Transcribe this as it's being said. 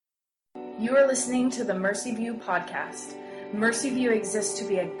You are listening to the Mercy View podcast. Mercy View exists to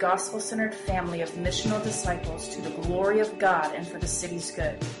be a gospel-centered family of missional disciples to the glory of God and for the city's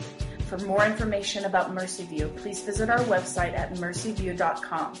good. For more information about Mercy View, please visit our website at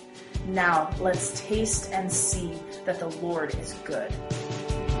mercyview.com. Now, let's taste and see that the Lord is good.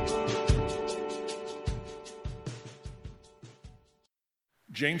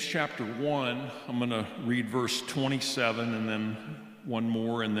 James chapter 1, I'm going to read verse 27 and then one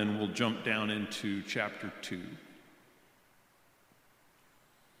more, and then we'll jump down into chapter 2.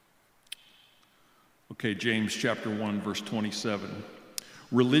 Okay, James chapter 1, verse 27.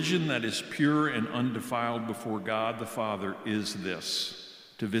 Religion that is pure and undefiled before God the Father is this: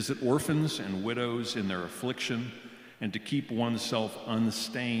 to visit orphans and widows in their affliction and to keep oneself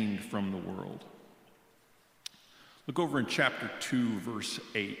unstained from the world. Look over in chapter 2, verse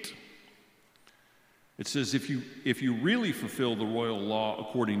 8. It says, if you really fulfill the royal law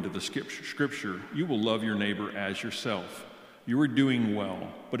according to the scripture, you will love your neighbor as yourself. You are doing well.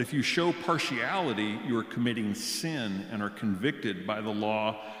 But if you show partiality, you are committing sin and are convicted by the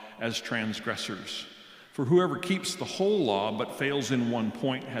law as transgressors. For whoever keeps the whole law but fails in one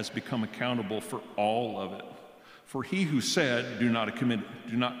point has become accountable for all of it. For he who said, do not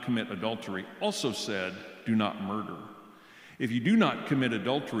commit adultery, also said, do not murder. If you do not commit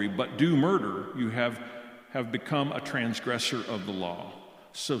adultery but do murder, you have become a transgressor of the law.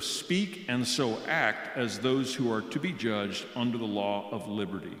 So speak and so act as those who are to be judged under the law of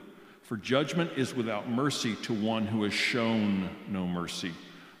liberty. For judgment is without mercy to one who has shown no mercy.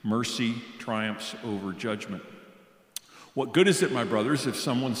 Mercy triumphs over judgment. What good is it, my brothers, if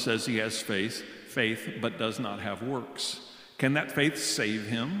someone says he has faith but does not have works? Can that faith save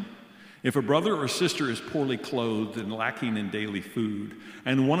him? If a brother or sister is poorly clothed and lacking in daily food,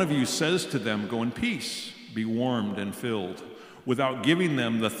 and one of you says to them, go in peace, be warmed and filled, without giving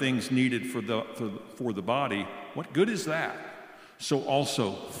them the things needed for the body, what good is that? So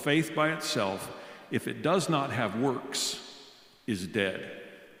also, faith by itself, if it does not have works, is dead.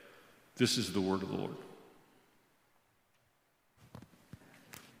 This is the word of the Lord.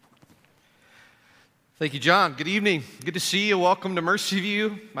 Thank you, John. Good evening. Good to see you. Welcome to Mercy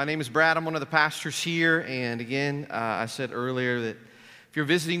View. My name is Brad. I'm one of the pastors here. And again, I said earlier that if you're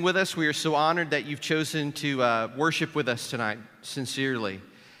visiting with us, we are so honored that you've chosen to worship with us tonight, sincerely.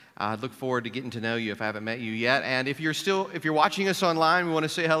 I look forward to getting to know you if I haven't met you yet. And if you're watching us online, we want to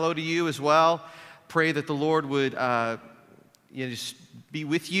say hello to you as well. Pray that the Lord would just be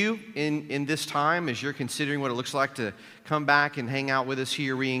with you in this time as you're considering what it looks like to come back and hang out with us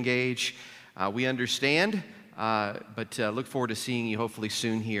here, re-engage. We understand, but look forward to seeing you hopefully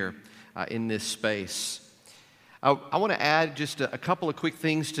soon here in this space. I want to add just a couple of quick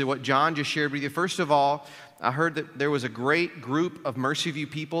things to what John just shared with you. First of all, I heard that there was a great group of Mercy View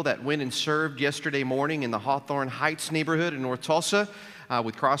people that went and served yesterday morning in the Hawthorne Heights neighborhood in North Tulsa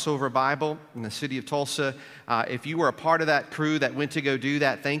with Crossover Bible in the city of Tulsa. If you were a part of that crew that went to go do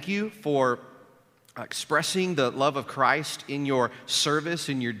that, thank you for expressing the love of Christ in your service,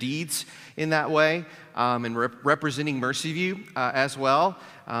 in your deeds in that way, and representing Mercy View as well.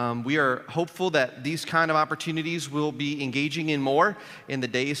 We are hopeful that these kind of opportunities will be engaging in more in the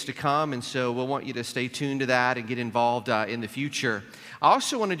days to come, and so we'll want you to stay tuned to that and get involved in the future. I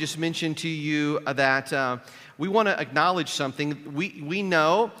also want to just mention to you that we want to acknowledge something. We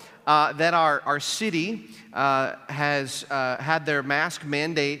know that our city has had their mask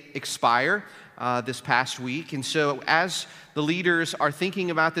mandate expire this past week. And so as the leaders are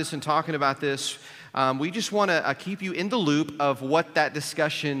thinking about this and talking about this, we just want to keep you in the loop of what that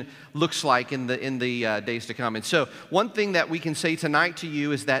discussion looks like in the days to come. And so one thing that we can say tonight to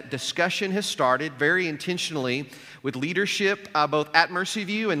you is that discussion has started very intentionally with leadership both at Mercy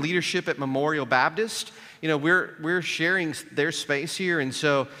View and leadership at Memorial Baptist. You know, we're sharing their space here, and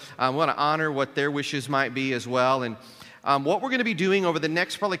so I want to honor what their wishes might be as well. And what we're going to be doing over the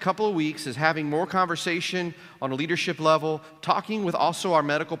next probably couple of weeks is having more conversation on a leadership level, talking with also our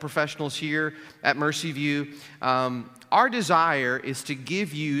medical professionals here at Mercy View. Our desire is to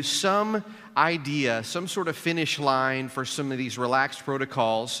give you some idea, some sort of finish line for some of these relaxed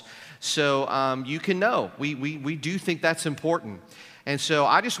protocols so you can know. We do think that's important. And so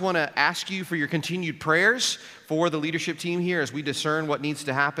I just want to ask you for your continued prayers for the leadership team here as we discern what needs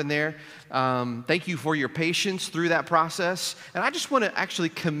to happen there. Thank you for your patience through that process. And I just want to actually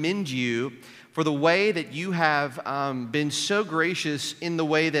commend you for the way that you have been so gracious in the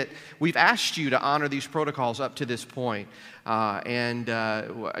way that we've asked you to honor these protocols up to this point. I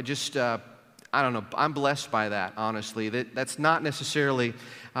don't know, I'm blessed by that, honestly. That's not necessarily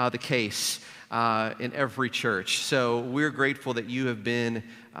the case in every church. So we're grateful that you have been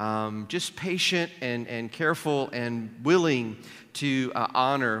just patient and careful and willing to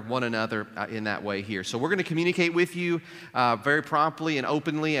honor one another in that way here. So we're going to communicate with you very promptly and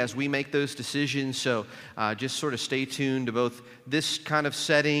openly as we make those decisions. So just sort of stay tuned to both this kind of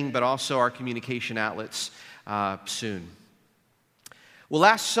setting, but also our communication outlets soon. Well,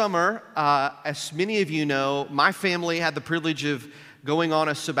 last summer, as many of you know, my family had the privilege of going on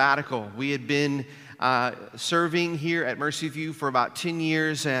a sabbatical. We had been serving here at Mercy View for about 10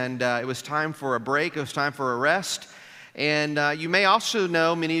 years, and it was time for a break. It was time for a rest. And you may also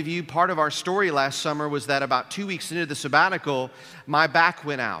know, many of you, part of our story last summer was that about 2 weeks into the sabbatical, my back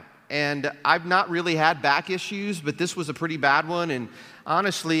went out. And I've not really had back issues, but this was a pretty bad one. And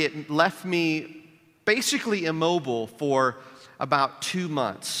honestly, it left me basically immobile for about 2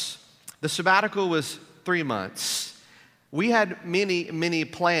 months. The sabbatical was 3 months. We had many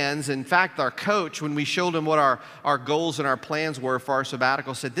plans. In fact, our coach, when we showed him what our goals and our plans were for our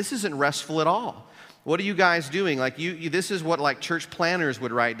sabbatical, said, "This isn't restful at all. What are you guys doing? Like this is what like church planners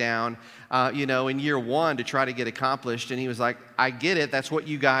would write down, in year one to try to get accomplished." And he was like, "I get it. That's what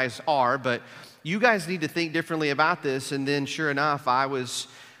you guys are, but you guys need to think differently about this." And then, sure enough, I was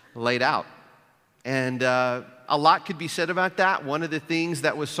laid out, and a lot could be said about that. One of the things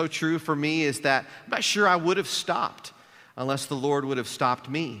that was so true for me is that I'm not sure I would have stopped unless the Lord would have stopped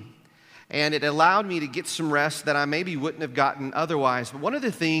me. And it allowed me to get some rest that I maybe wouldn't have gotten otherwise. But one of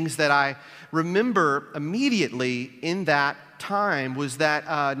the things that I remember immediately in that time was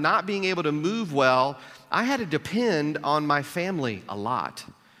that not being able to move well, I had to depend on my family a lot.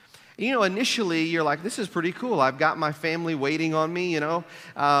 Initially you're like, this is pretty cool. I've got my family waiting on me,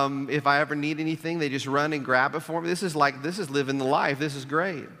 If I ever need anything, they just run and grab it for me. This is living the life. This is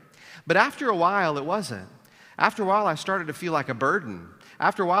great. But after a while, it wasn't. After a while, I started to feel like a burden.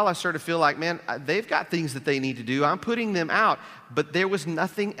 After a while, I started to feel like, man, they've got things that they need to do. I'm putting them out, but there was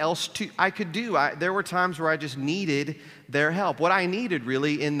nothing else I could do. There were times where I just needed their help. What I needed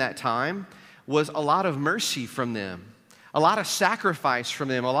really in that time was a lot of mercy from them, a lot of sacrifice from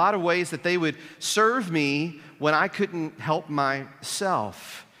them, a lot of ways that they would serve me when I couldn't help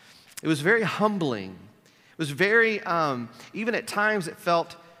myself. It was very humbling. It was very, even at times it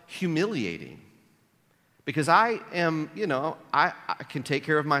felt humiliating. Because I am, I can take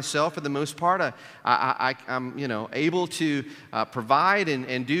care of myself for the most part. I'm, able to provide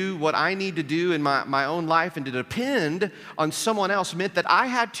and do what I need to do in my own life, and to depend on someone else meant that I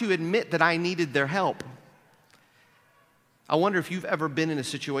had to admit that I needed their help. I wonder if you've ever been in a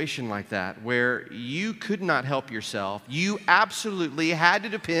situation like that where you could not help yourself. You absolutely had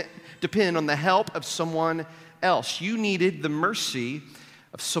to depend on the help of someone else. You needed the mercy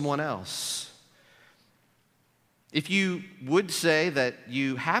of someone else. If you would say that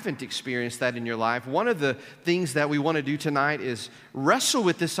you haven't experienced that in your life, one of the things that we want to do tonight is wrestle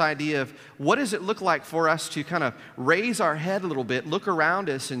with this idea of what does it look like for us to kind of raise our head a little bit, look around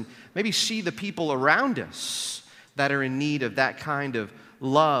us, and maybe see the people around us that are in need of that kind of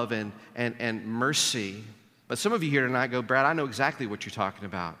love and mercy. But some of you here tonight go, "Brad, I know exactly what you're talking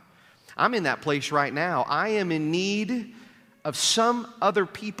about. I'm in that place right now. I am in need of some other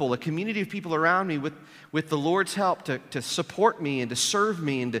people, a community of people around me with the Lord's help to support me and to serve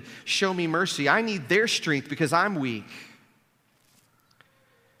me and to show me mercy. I need their strength because I'm weak."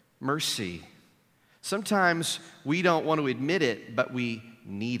 Mercy. Sometimes we don't want to admit it, but we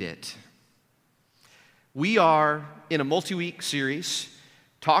need it. We are in a multi-week series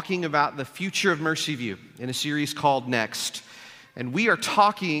talking about the future of Mercy View in a series called Next. And we are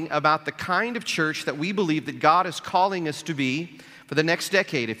talking about the kind of church that we believe that God is calling us to be for the next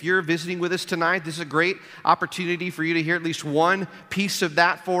decade. If you're visiting with us tonight, this is a great opportunity for you to hear at least one piece of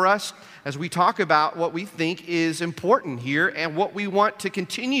that for us as we talk about what we think is important here and what we want to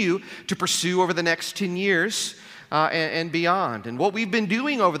continue to pursue over the next 10 years and beyond. And what we've been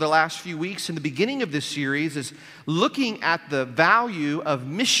doing over the last few weeks in the beginning of this series is looking at the value of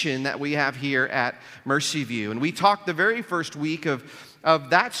mission that we have here at Mercy View. And we talked the very first week of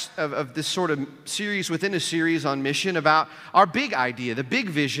this sort of series within a series on mission about our big idea, the big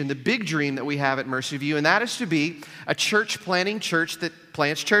vision, the big dream that we have at Mercy View, and that is to be a church planting church that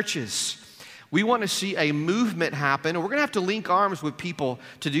plants churches. We want to see a movement happen, and we're going to have to link arms with people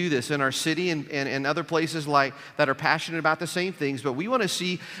to do this in our city and other places like that are passionate about the same things. But we want to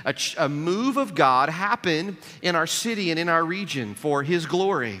see a move of God happen in our city and in our region for His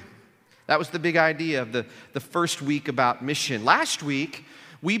glory. That was the big idea of the first week about mission. Last week,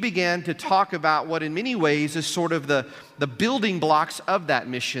 we began to talk about what in many ways is sort of the building blocks of that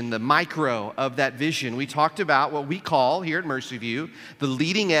mission, the micro of that vision. We talked about what we call here at Mercy View the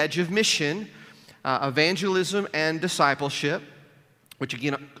leading edge of mission, evangelism and discipleship. which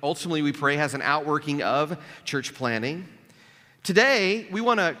again, ultimately we pray has an outworking of church planting. Today, we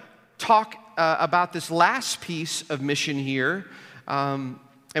want to talk about this last piece of mission here, and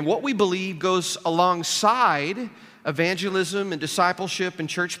what we believe goes alongside evangelism and discipleship and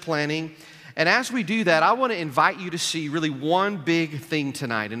church planting. And as we do that, I want to invite you to see really one big thing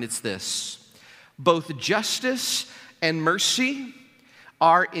tonight, and it's this. Both justice and mercy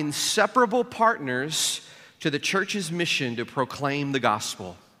are inseparable partners to the church's mission to proclaim the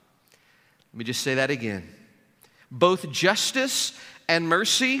gospel. Let me just say that again. Both justice and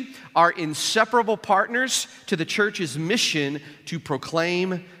mercy are inseparable partners to the church's mission to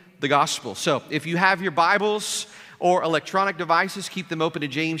proclaim the gospel. So if you have your Bibles or electronic devices, keep them open to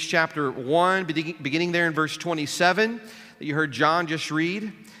James chapter 1, beginning there in verse 27 that you heard John just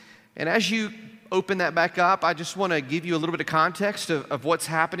read. And as you open that back up, I just want to give you a little bit of context of what's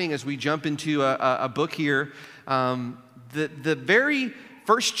happening as we jump into a book here. The very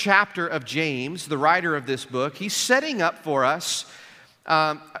first chapter of James, the writer of this book, he's setting up for us,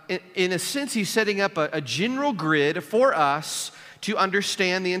 in a sense, he's setting up a general grid for us to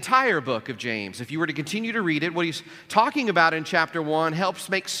understand the entire book of James. If you were to continue to read it, what he's talking about in chapter 1 helps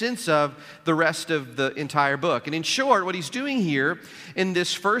make sense of the rest of the entire book. And in short, what he's doing here in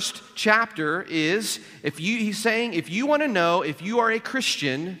this first chapter is, he's saying, if you want to know if you are a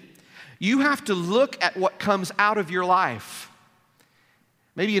Christian, you have to look at what comes out of your life.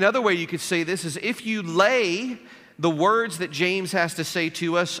 Maybe another way you could say this is, if you lay the words that James has to say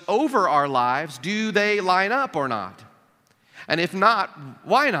to us over our lives, do they line up or not? And if not,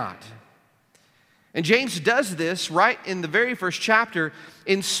 why not? And James does this right in the very first chapter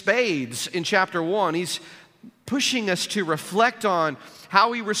in spades in chapter 1. He's pushing us to reflect on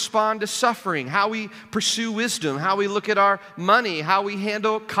how we respond to suffering, how we pursue wisdom, how we look at our money, how we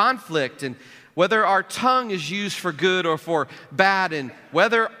handle conflict, and whether our tongue is used for good or for bad, and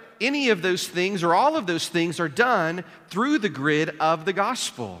whether any of those things or all of those things are done through the grid of the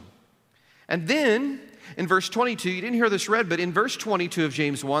gospel. And then in verse 22, you didn't hear this read, but in verse 22 of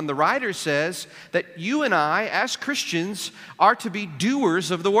James 1, the writer says that you and I, as Christians, are to be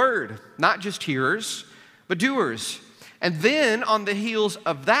doers of the word. Not just hearers, but doers. And then on the heels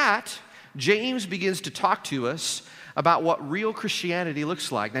of that, James begins to talk to us about what real Christianity looks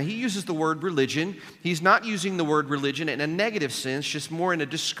like. Now, he uses the word religion. He's not using the word religion in a negative sense, just more in a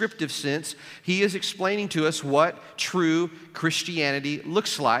descriptive sense. He is explaining to us what true Christianity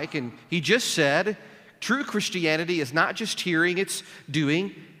looks like. And he just said, true Christianity is not just hearing, it's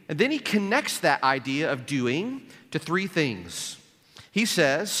doing. And then he connects that idea of doing to three things. He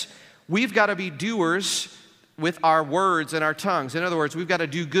says, we've got to be doers with our words and our tongues. In other words, we've got to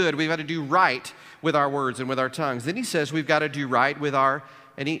do good, we've got to do right with our words and with our tongues. Then he says we've got to do right with our,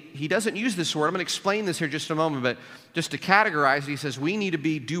 and he doesn't use this word. I'm going to explain this here just a moment, but just to categorize it, he says we need to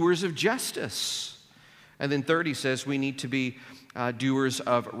be doers of justice. And then third, he says we need to be doers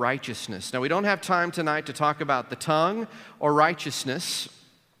of righteousness. Now, we don't have time tonight to talk about the tongue or righteousness.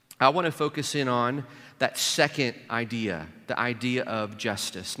 I want to focus in on that second idea, the idea of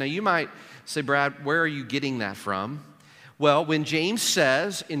justice. Now, you might say, Brad, where are you getting that from? Well, when James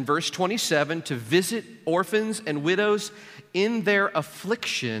says in verse 27 to visit orphans and widows in their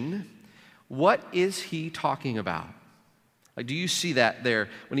affliction, what is he talking about? Like, do you see that there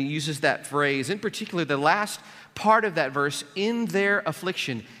when he uses that phrase? In particular, the last part of that verse, in their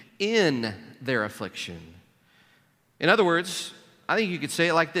affliction, in their affliction. In other words, I think you could say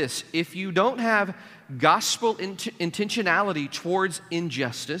it like this. If you don't have gospel intentionality towards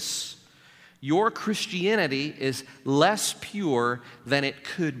injustice, your Christianity is less pure than it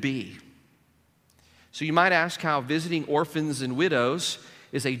could be. So you might ask how visiting orphans and widows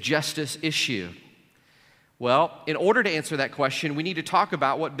is a justice issue. Well, in order to answer that question, we need to talk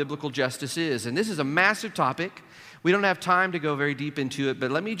about what biblical justice is. And this is a massive topic. We don't have time to go very deep into it,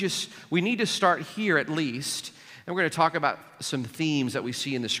 but we need to start here at least. And we're going to talk about some themes that we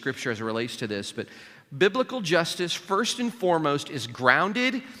see in the scripture as it relates to this. But biblical justice, first and foremost, is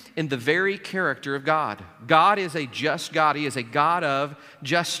grounded in the very character of God. God is a just God. He is a God of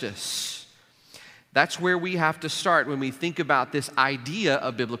justice. That's where we have to start when we think about this idea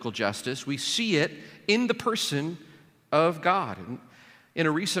of biblical justice. We see it in the person of God. In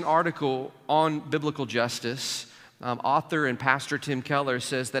a recent article on biblical justice, author and pastor Tim Keller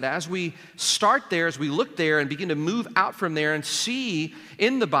says that as we start there, as we look there and begin to move out from there and see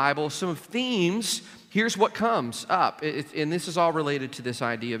in the Bible some themes, here's what comes up. And this is all related to this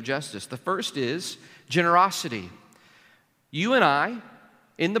idea of justice. The first is generosity. You and I,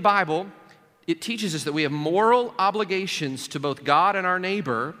 in the Bible, it teaches us that we have moral obligations to both God and our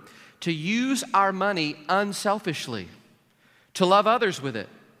neighbor to use our money unselfishly, to love others with it,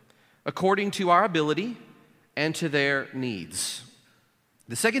 according to our ability and to their needs.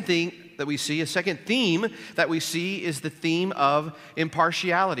 The second thing that we see, a second theme that we see, is the theme of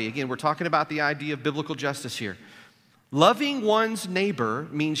impartiality. Again, we're talking about the idea of biblical justice here. Loving one's neighbor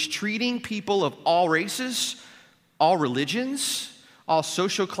means treating people of all races, all religions, all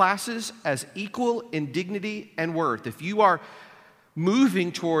social classes as equal in dignity and worth. If you are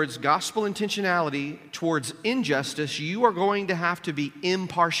moving towards gospel intentionality, towards injustice, you are going to have to be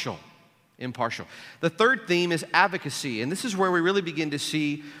impartial. The third theme is advocacy, and this is where we really begin to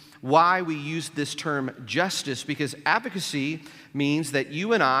see why we use this term justice, because advocacy means that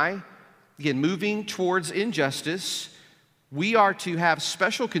you and I, again, moving towards injustice, we are to have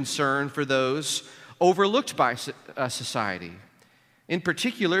special concern for those overlooked by society. In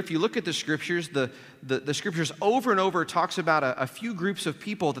particular, if you look at the scriptures, the scriptures over and over talks about a few groups of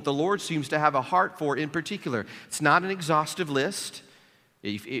people that the Lord seems to have a heart for in particular. It's not an exhaustive list.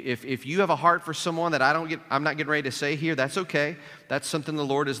 If you have a heart for someone that I'm not getting ready to say here, that's okay. That's something the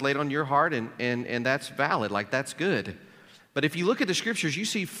Lord has laid on your heart, and that's valid. Like, that's good. But if you look at the scriptures, you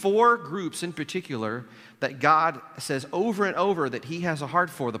see 4 groups in particular that God says over and over that He has a heart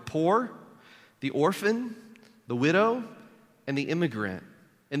for: the poor, the orphan, the widow, and the immigrant.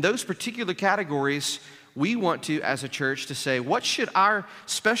 In those particular categories, we want to, as a church, to say, what should our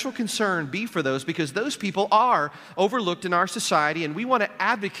special concern be for those? Because those people are overlooked in our society, and we want to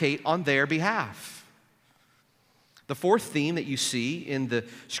advocate on their behalf. The fourth theme that you see in the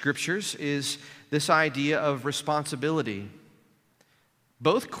scriptures is this idea of responsibility,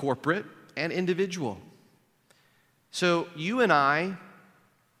 both corporate and individual. So you and I,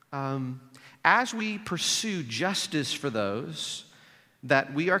 as we pursue justice for those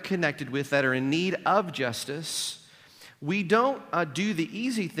that we are connected with that are in need of justice, we don't do the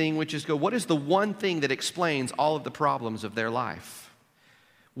easy thing, which is go, what is the one thing that explains all of the problems of their life?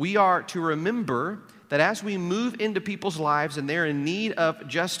 We are to remember that as we move into people's lives and they're in need of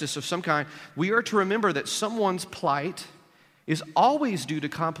justice of some kind, we are to remember that someone's plight is always due to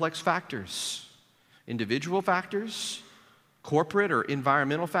complex factors, individual factors, corporate or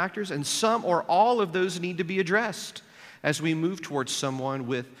environmental factors, and some or all of those need to be addressed as we move towards someone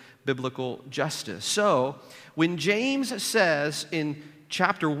with biblical justice. So, when James says in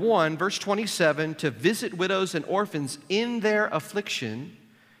chapter 1, verse 27, to visit widows and orphans in their affliction,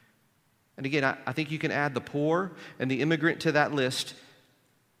 and again, I think you can add the poor and the immigrant to that list,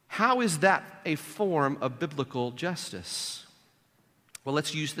 how is that a form of biblical justice? Well,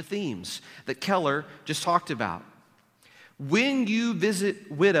 let's use the themes that Keller just talked about. When you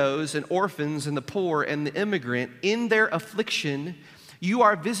visit widows and orphans and the poor and the immigrant in their affliction, you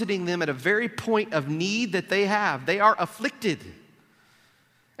are visiting them at a very point of need that they have. They are afflicted.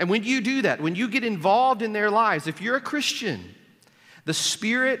 And when you do that, when you get involved in their lives, if you're a Christian, the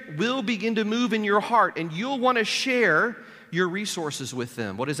Spirit will begin to move in your heart, and you'll want to share your resources with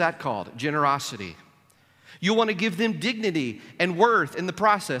them. What is that called? Generosity. You'll want to give them dignity and worth in the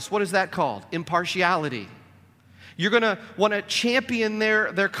process. What is that called? Impartiality. You're going to want to champion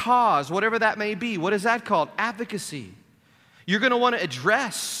their cause, whatever that may be. What is that called? Advocacy. You're going to want to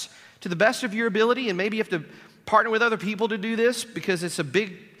address to the best of your ability, and maybe you have to partner with other people to do this because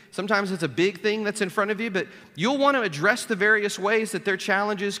sometimes it's a big thing that's in front of you, but you'll want to address the various ways that their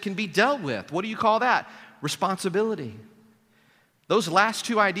challenges can be dealt with. What do you call that? Responsibility. Those last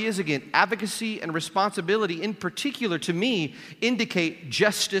two ideas, again, advocacy and responsibility, in particular to me, indicate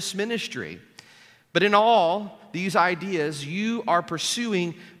justice ministry. But in all these ideas, you are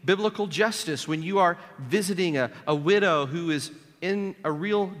pursuing biblical justice when you are visiting a widow who is in a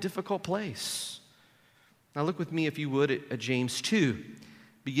real difficult place. Now look with me, if you would, at James 2,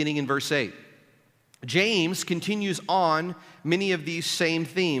 beginning in verse 8. James continues on many of these same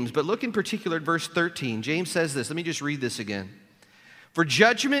themes, but look in particular at verse 13. James says this. Let me just read this again. For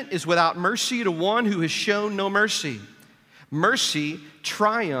judgment is without mercy to one who has shown no mercy. Mercy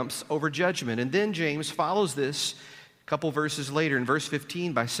triumphs over judgment. And then James follows this a couple verses later in verse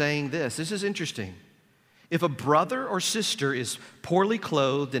 15 by saying this. This is interesting. If a brother or sister is poorly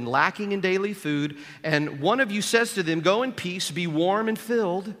clothed and lacking in daily food, and one of you says to them, go in peace, be warm and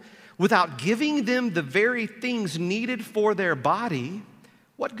filled, without giving them the very things needed for their body,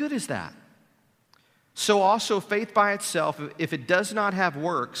 what good is that? So also faith by itself, if it does not have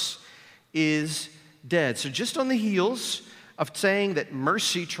works, is dead. So just on the heels of saying that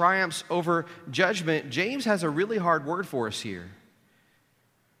mercy triumphs over judgment, James has a really hard word for us here.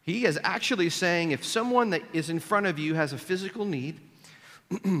 He is actually saying if someone that is in front of you has a physical need,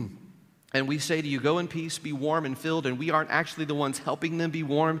 and we say to you, go in peace, be warm and filled, and we aren't actually the ones helping them be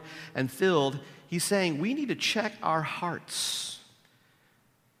warm and filled, he's saying we need to check our hearts,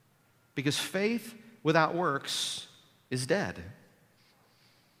 because faith without works is dead.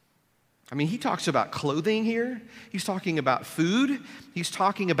 I mean, he talks about clothing here. He's talking about food. He's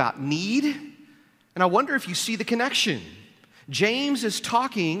talking about need. And I wonder if you see the connection. James is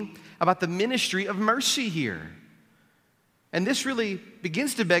talking about the ministry of mercy here. And this really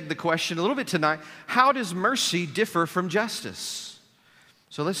begins to beg the question a little bit tonight, how does mercy differ from justice?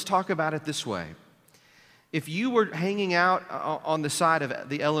 So let's talk about it this way. If you were hanging out on the side of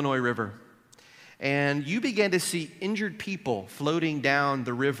the Illinois River and you began to see injured people floating down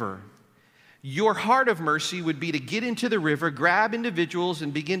the river, your heart of mercy would be to get into the river, grab individuals,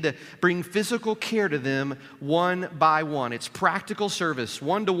 and begin to bring physical care to them one by one. It's practical service,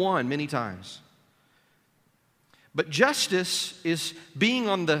 one-to-one many times. But justice is being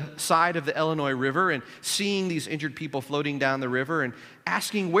on the side of the Illinois River and seeing these injured people floating down the river and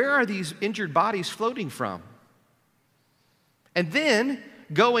asking, where are these injured bodies floating from? And then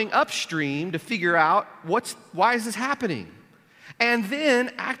going upstream to figure out why is this happening? And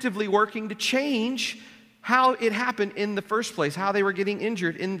then actively working to change how it happened in the first place, how they were getting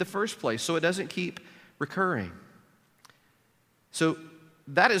injured in the first place, so it doesn't keep recurring. So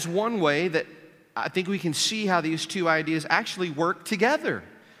that is one way that I think we can see how these two ideas actually work together.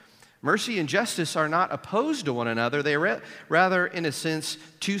 Mercy and justice are not opposed to one another. They are rather, in a sense,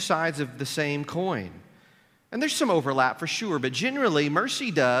 two sides of the same coin. And there's some overlap for sure, but generally mercy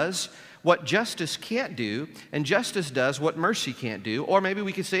does what justice can't do, and justice does what mercy can't do. Or maybe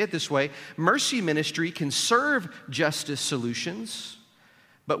we could say it this way: mercy ministry can serve justice solutions,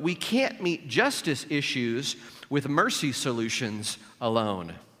 but we can't meet justice issues with mercy solutions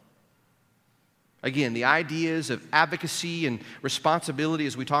alone. Again, the ideas of advocacy and responsibility,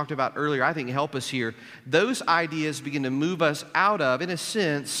 as we talked about earlier, I think help us here. Those ideas begin to move us out of, in a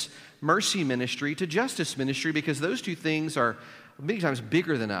sense, mercy ministry to justice ministry, because those two things are many times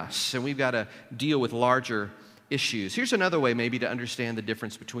bigger than us, and we've got to deal with larger issues. Here's another way maybe to understand the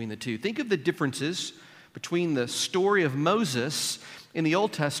difference between the two. Think of the differences between the story of Moses in the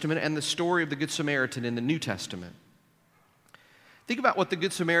Old Testament and the story of the Good Samaritan in the New Testament. Think about what the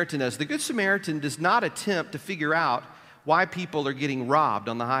Good Samaritan does. The Good Samaritan does not attempt to figure out why people are getting robbed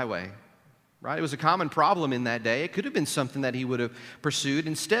on the highway. Right? It was a common problem in that day. It could have been something that he would have pursued.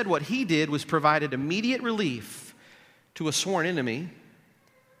 Instead, what he did was provided immediate relief to a sworn enemy,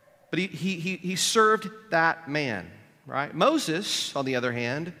 but he served that man, right? Moses, on the other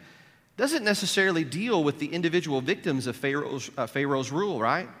hand, doesn't necessarily deal with the individual victims of Pharaoh's rule,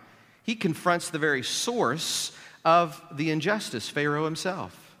 right? He confronts the very source of the injustice, Pharaoh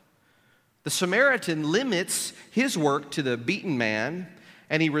himself. The Samaritan limits his work to the beaten man,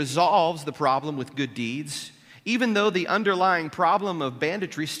 and he resolves the problem with good deeds, even though the underlying problem of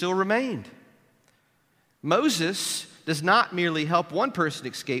banditry still remained. Moses does not merely help one person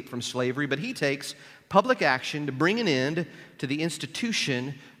escape from slavery, but he takes public action to bring an end to the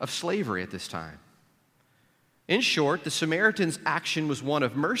institution of slavery at this time. In short, the Samaritan's action was one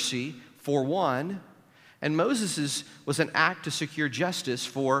of mercy for one, and Moses's was an act to secure justice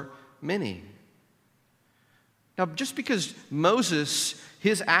for many. Now, just because Moses,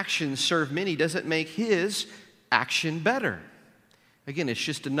 his actions serve many, doesn't make his action better. Again, it's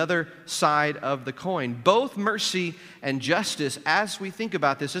just another side of the coin. Both mercy and justice, as we think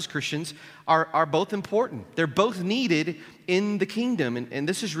about this as Christians, are both important. They're both needed in the kingdom. And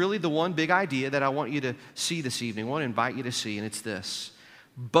this is really the one big idea that I want you to see this evening. I want to invite you to see, and it's this.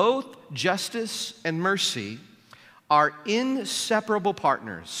 Both justice and mercy are inseparable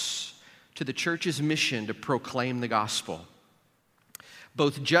partners to the church's mission to proclaim the gospel.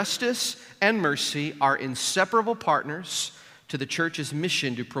 Both justice and mercy are inseparable partners to the church's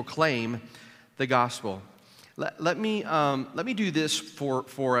mission to proclaim the gospel. Let me do this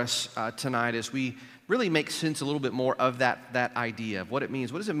for us tonight as we really make sense a little bit more of that idea of what it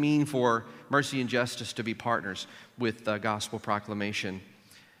means. What does it mean for mercy and justice to be partners with gospel proclamation?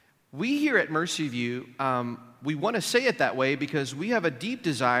 We here at Mercy View, we want to say it that way because we have a deep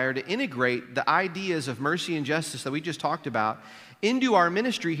desire to integrate the ideas of mercy and justice that we just talked about into our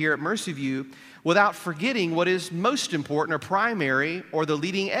ministry here at Mercy View without forgetting what is most important or primary or the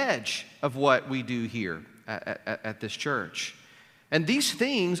leading edge of what we do here at this church. And these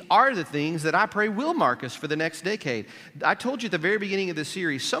things are the things that I pray will mark us for the next decade. I told you at the very beginning of this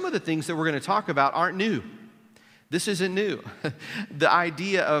series, some of the things that we're going to talk about aren't new. This isn't new. The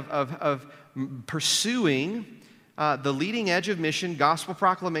idea of pursuing the leading edge of mission, gospel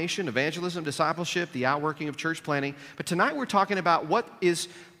proclamation, evangelism, discipleship, the outworking of church planting. But tonight we're talking about what is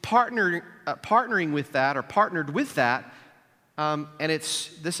partnering with that or partnered with that, and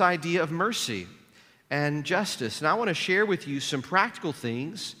it's this idea of mercy. and justice. And I want to share with you some practical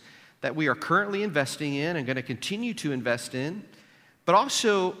things that we are currently investing in and going to continue to invest in, but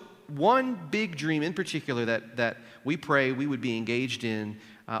also one big dream in particular that we pray we would be engaged in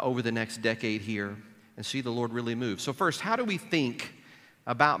over the next decade here and see the Lord really move. So first, how do we think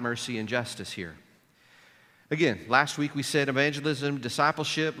about mercy and justice here? Again, last week we said evangelism,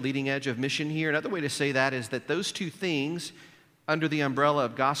 discipleship, leading edge of mission here. Another way to say that is that those two things under the umbrella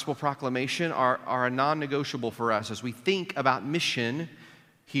of gospel proclamation are a non-negotiable for us as we think about mission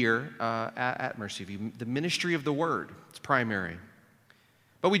here at Mercy View. The ministry of the word, it's primary.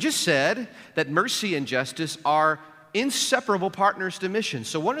 But we just said that mercy and justice are inseparable partners to mission.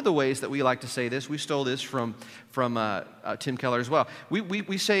 So one of the ways that we like to say this, we stole this from Tim Keller as well.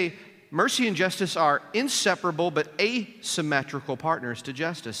 We say mercy and justice are inseparable but asymmetrical partners to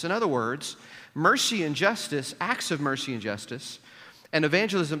justice. In other words, mercy and justice, acts of mercy and justice, and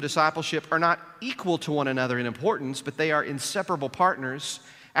evangelism, discipleship are not equal to one another in importance, but they are inseparable partners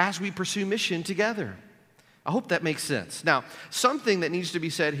as we pursue mission together. I hope that makes sense. Now, something that needs to be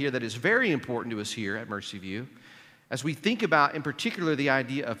said here that is very important to us here at Mercy View, as we think about, in particular, the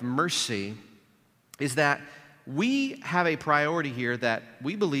idea of mercy, is that we have a priority here that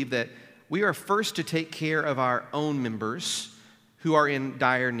we believe that we are first to take care of our own members who are in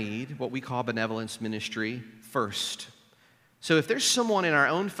dire need, what we call benevolence ministry, first. So if there's someone in our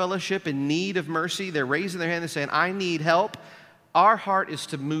own fellowship in need of mercy, they're raising their hand and saying, I need help, our heart is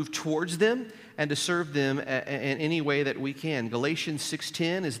to move towards them and to serve them in any way that we can. Galatians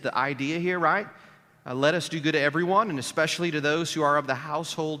 6:10 is the idea here, right? Let us do good to everyone, and especially to those who are of the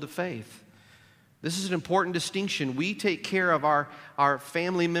household of faith. This is an important distinction. We take care of our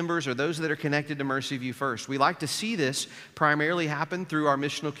family members or those that are connected to Mercy View first. We like to see this primarily happen through our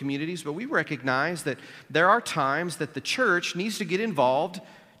missional communities, but we recognize that there are times that the church needs to get involved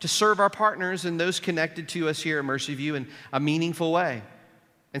to serve our partners and those connected to us here at Mercy View in a meaningful way.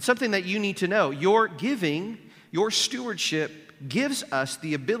 And something that you need to know, your giving, your stewardship gives us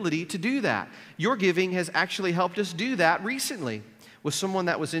the ability to do that. Your giving has actually helped us do that recently with someone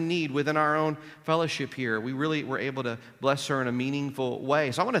that was in need within our own fellowship here. We really were able to bless her in a meaningful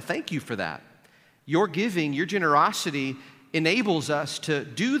way. So I want to thank you for that. Your giving, your generosity enables us to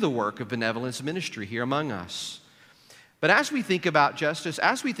do the work of benevolence ministry here among us. But as we think about justice,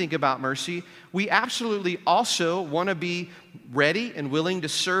 as we think about mercy, we absolutely also want to be ready and willing to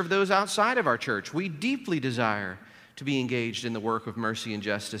serve those outside of our church. We deeply desire to be engaged in the work of mercy and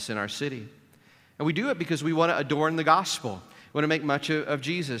justice in our city. And we do it because we want to adorn the gospel. We want to make much of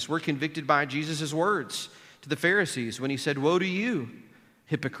Jesus. We're convicted by Jesus' words to the Pharisees when he said, woe to you,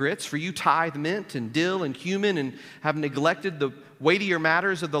 hypocrites, for you tithe mint and dill and cumin and have neglected the weightier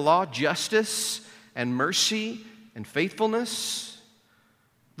matters of the law, justice and mercy and faithfulness.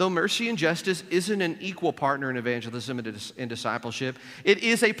 Though mercy and justice isn't an equal partner in evangelism and discipleship, it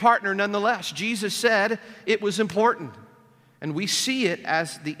is a partner nonetheless. Jesus said it was important. And we see it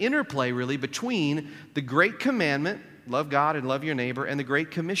as the interplay, really, between the great commandment, love God and love your neighbor, and the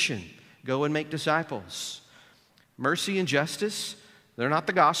great commission, go and make disciples. Mercy and justice, they're not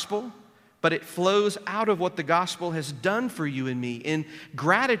the gospel, but it flows out of what the gospel has done for you and me. In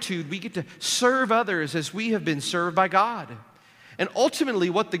gratitude, we get to serve others as we have been served by God. And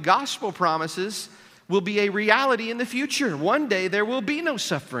ultimately, what the gospel promises will be a reality in the future. One day, there will be no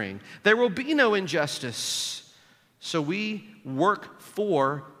suffering. There will be no injustice. So we work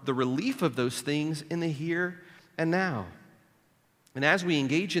for the relief of those things in the here and now. And as we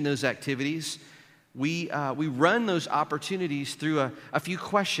engage in those activities, we run those opportunities through a few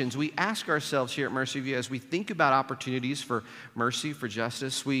questions. We ask ourselves here at Mercy View as we think about opportunities for mercy, for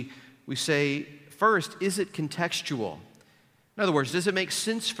justice, we say, first, is it contextual? In other words, does it make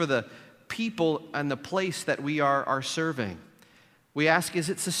sense for the people and the place that we are serving? We ask, is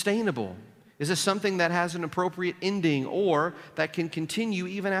it sustainable? Is this something that has an appropriate ending or that can continue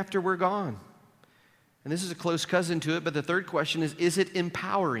even after we're gone? And this is a close cousin to it, but the third question is it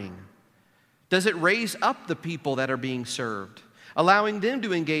empowering? Does it raise up the people that are being served, allowing them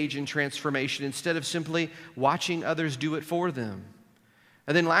to engage in transformation instead of simply watching others do it for them?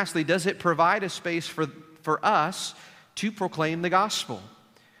 And then lastly, does it provide a space for us to proclaim the gospel?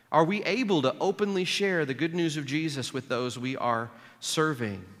 Are we able to openly share the good news of Jesus with those we are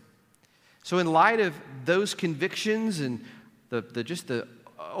serving? So in light of those convictions and the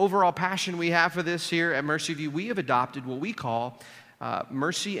overall passion we have for this here at Mercy View, we have adopted what we call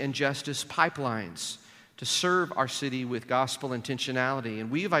mercy and justice pipelines to serve our city with gospel intentionality.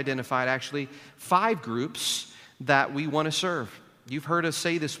 And we have identified actually 5 groups that we want to serve. You've heard us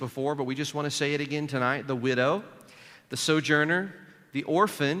say this before, but we just want to say it again tonight. The widow, the sojourner, the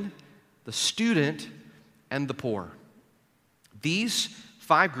orphan, the student, and the poor. These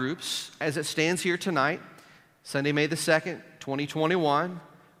 5 groups, as it stands here tonight, Sunday, May the 2nd, 2021,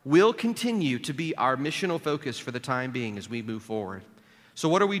 will continue to be our missional focus for the time being as we move forward. So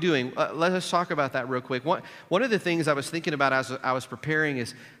what are we doing? Let us talk about that real quick. One of the things I was thinking about as I was preparing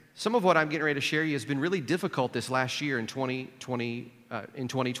is some of what I'm getting ready to share you has been really difficult this last year in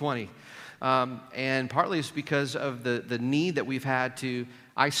 2020. And partly it's because of the need that we've had to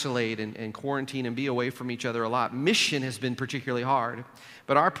isolate and quarantine and be away from each other a lot. Mission has been particularly hard.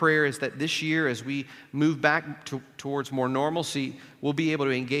 But our prayer is that this year, as we move back towards more normalcy, we'll be able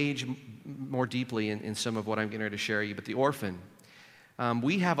to engage more deeply in some of what I'm getting ready to share you. But the orphan,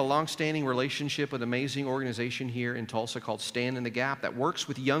 we have a long-standing relationship with an amazing organization here in Tulsa called Stand in the Gap that works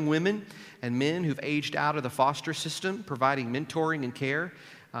with young women and men who've aged out of the foster system, providing mentoring and care.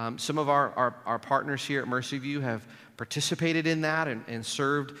 Some of our partners here at Mercy View have participated in that and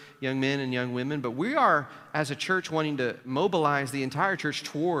served young men and young women. But we are, as a church, wanting to mobilize the entire church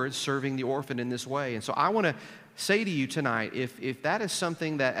towards serving the orphan in this way. And so I want to say to you tonight, if that is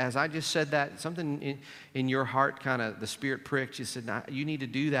something that, as I just said that, something in your heart, kind of the Spirit pricked, you said, nah, you need to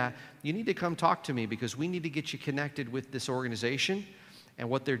do that, you need to come talk to me because we need to get you connected with this organization and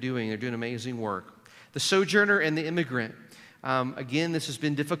what they're doing. They're doing amazing work. The sojourner and the immigrant. Again, this has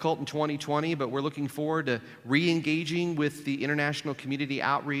been difficult in 2020, but we're looking forward to re-engaging with the international community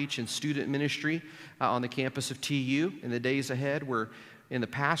outreach and student ministry on the campus of TU in the days ahead. In the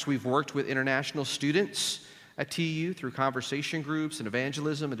past, we've worked with international students at TU through conversation groups and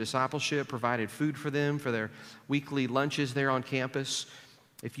evangelism and discipleship, provided food for them for their weekly lunches there on campus.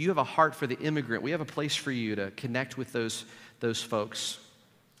 If you have a heart for the immigrant, we have a place for you to connect with those folks.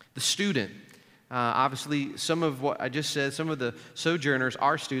 The student. Obviously, some of what I just said, some of the sojourners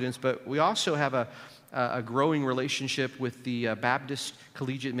are students, but we also have a growing relationship with the Baptist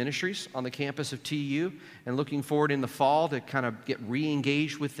Collegiate Ministries on the campus of TU, and looking forward in the fall to kind of get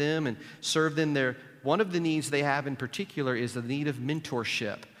re-engaged with them and serve them there. One of the needs they have in particular is the need of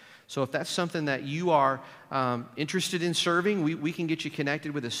mentorship. So if that's something that you are interested in serving, we can get you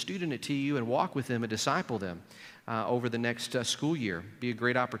connected with a student at TU and walk with them and disciple them over the next school year. Be a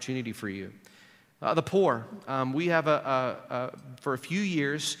great opportunity for you. The poor. We have, for a few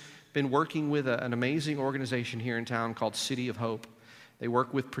years, been working with an amazing organization here in town called City of Hope. They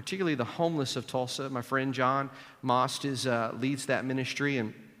work with particularly the homeless of Tulsa. My friend John Most leads that ministry.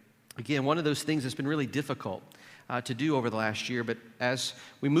 And again, one of those things that's been really difficult to do over the last year. But as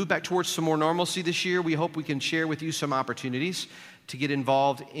we move back towards some more normalcy this year, we hope we can share with you some opportunities to get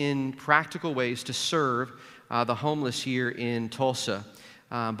involved in practical ways to serve the homeless here in Tulsa.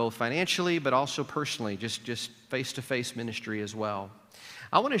 Both financially, but also personally, just face-to-face ministry as well.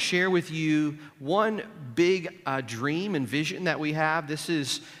 I want to share with you one big dream and vision that we have. This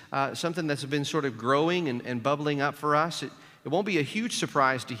is something that's been sort of growing and bubbling up for us. It won't be a huge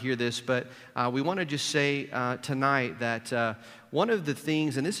surprise to hear this, but we want to just say tonight that one of the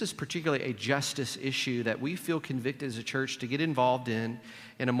things, and this is particularly a justice issue that we feel convicted as a church to get involved in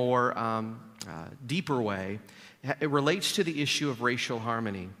a more deeper way. It relates to the issue of racial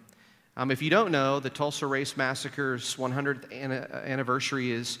harmony. If you don't know, the Tulsa Race Massacre's 100th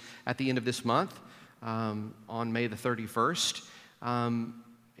anniversary is at the end of this month, on May the 31st.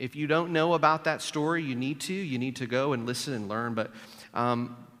 If you don't know about that story, you need to go and listen and learn. But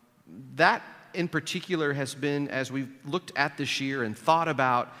that in particular has been, as we've looked at this year and thought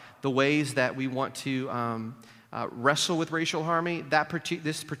about the ways that we want to wrestle with racial harmony,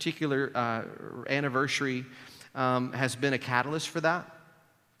 this particular anniversary has been a catalyst for that.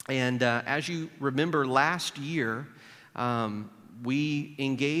 And as you remember, last year, we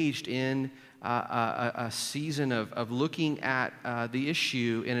engaged in a season of looking at the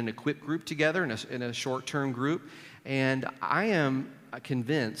issue in an equipped group together, in a short-term group. And I am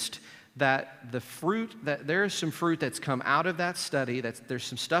convinced that there is some fruit that's come out of that study, there's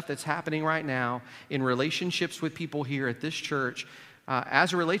some stuff that's happening right now in relationships with people here at this church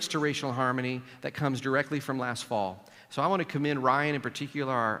as it relates to racial harmony that comes directly from last fall. So I want to commend Ryan in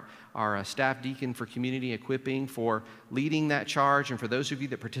particular, our staff deacon for community equipping, for leading that charge, and for those of you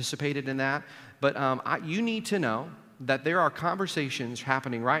that participated in that. But you need to know that there are conversations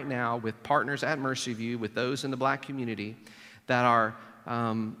happening right now with partners at Mercy View, with those in the Black community, that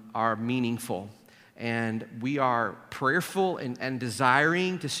are meaningful. And we are prayerful and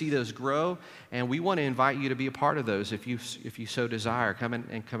desiring to see those grow. And we want to invite you to be a part of those if you so desire. Come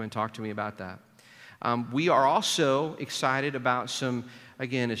and talk to me about that. We are also excited about some,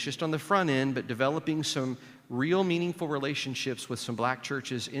 again, it's just on the front end, but developing some real meaningful relationships with some Black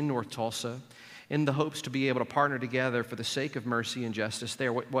churches in North Tulsa. in the hopes to be able to partner together for the sake of mercy and justice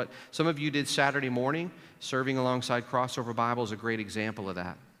there. What some of you did Saturday morning, serving alongside Crossover Bible, is a great example of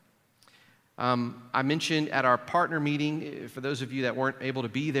that. I mentioned at our partner meeting, for those of you that weren't able to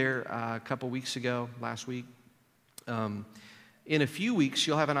be there a couple weeks ago, last week, in a few weeks,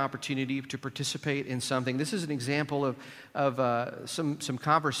 you'll have an opportunity to participate in something. This is an example of some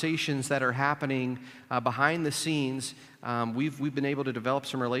conversations that are happening behind the scenes. We've been able to develop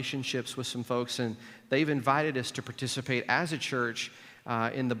some relationships with some folks, and they've invited us to participate as a church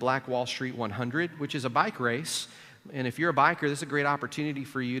in the Black Wall Street 100, which is a bike race. And if you're a biker, this is a great opportunity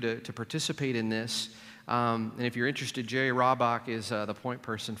for you to participate in this. And if you're interested, Jerry Robach is the point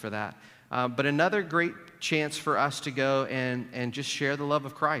person for that. But another great chance for us to go and just share the love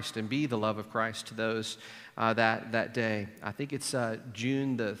of Christ and be the love of Christ to those that day. I think it's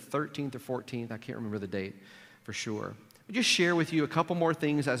June the 13th or 14th. I can't remember the date for sure. I'll just share with you a couple more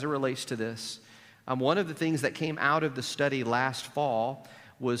things as it relates to this. One of the things that came out of the study last fall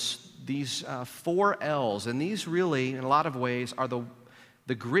was these 4 L's. And these really, in a lot of ways, are the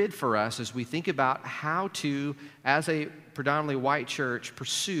grid for us as we think about how to, as a predominantly white church,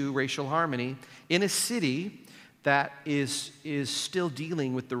 pursue racial harmony in a city that is still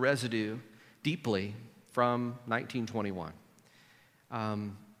dealing with the residue deeply from 1921.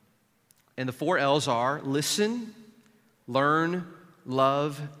 And the 4 L's are listen, learn,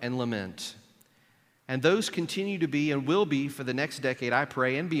 love, and lament. And those continue to be and will be for the next decade, I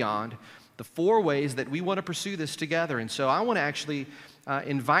pray, and beyond, the 4 ways that we want to pursue this together. And so I want to actually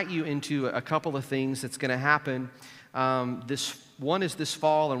invite you into a couple of things that's going to happen. One is this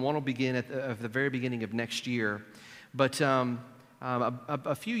fall, and one will begin at the very beginning of next year. But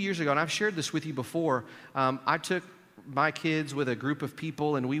a few years ago, and I've shared this with you before, I took my kids with a group of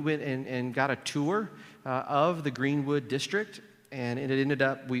people, and we went and got a tour of the Greenwood District. And it ended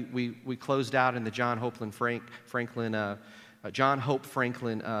up, we closed out in the John Hope Franklin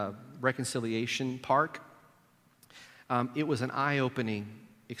Reconciliation Park. It was an eye-opening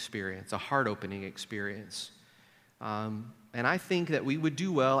experience, a heart-opening experience. And I think that we would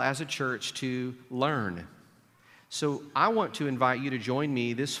do well as a church to learn. So I want to invite you to join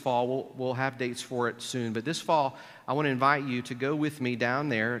me this fall. We'll have dates for it soon. But this fall, I want to invite you to go with me down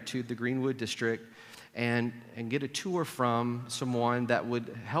there to the Greenwood District and get a tour from someone that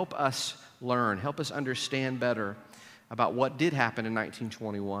would help us learn, help us understand better about what did happen in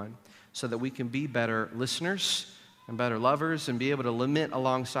 1921 so that we can be better listeners and better lovers and be able to lament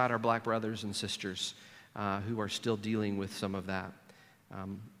alongside our black brothers and sisters who are still dealing with some of that.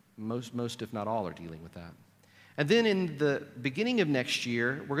 Most, if not all, are dealing with that. And then in the beginning of next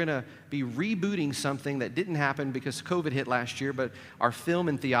year, we're going to be rebooting something that didn't happen because COVID hit last year, but our film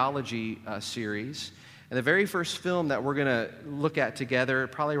and theology series. And the very first film that we're going to look at together,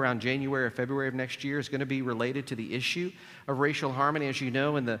 probably around January or February of next year, is going to be related to the issue of racial harmony. As you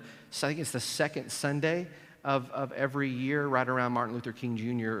know, I think it's the second Sunday of every year, right around Martin Luther King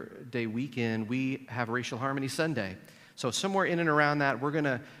Jr. Day weekend, we have Racial Harmony Sunday. So somewhere in and around that, we're going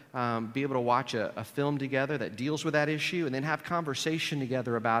to be able to watch a film together that deals with that issue and then have conversation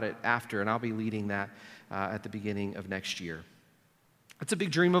together about it after, and I'll be leading that at the beginning of next year. It's a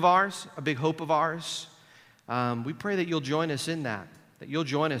big dream of ours, a big hope of ours. We pray that you'll join us in that you'll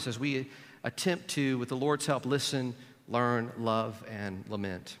join us as we attempt to, with the Lord's help, listen, learn, love, and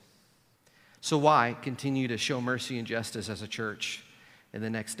lament. So why continue to show mercy and justice as a church in the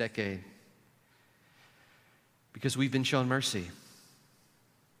next decade? Because we've been shown mercy.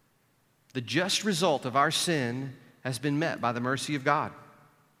 The just result of our sin has been met by the mercy of God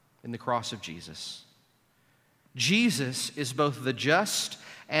in the cross of Jesus. Jesus is both the just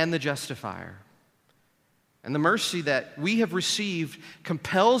and the justifier. And the mercy that we have received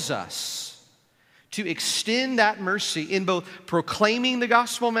compels us to extend that mercy in both proclaiming the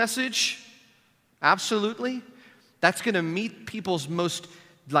gospel message, absolutely. That's going to meet people's most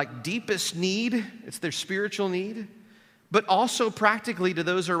deepest need. It's their spiritual need. But also practically to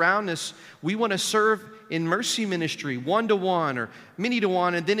those around us, we want to serve in mercy ministry, one-to-one or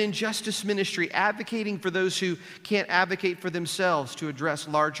many-to-one, and then in justice ministry, advocating for those who can't advocate for themselves to address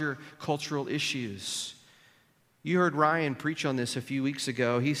larger cultural issues. You heard Ryan preach on this a few weeks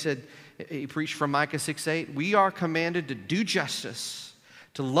ago. He preached from Micah 6:8. We are commanded to do justice,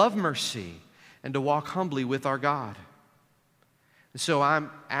 to love mercy, and to walk humbly with our God. And so I'm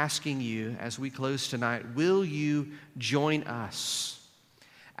asking you as we close tonight, will you join us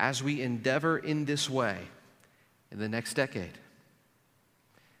as we endeavor in this way in the next decade?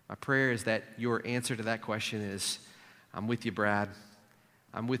 My prayer is that your answer to that question is, I'm with you, Brad.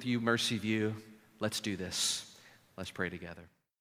 I'm with you, Mercy View. Let's do this. Let's pray together.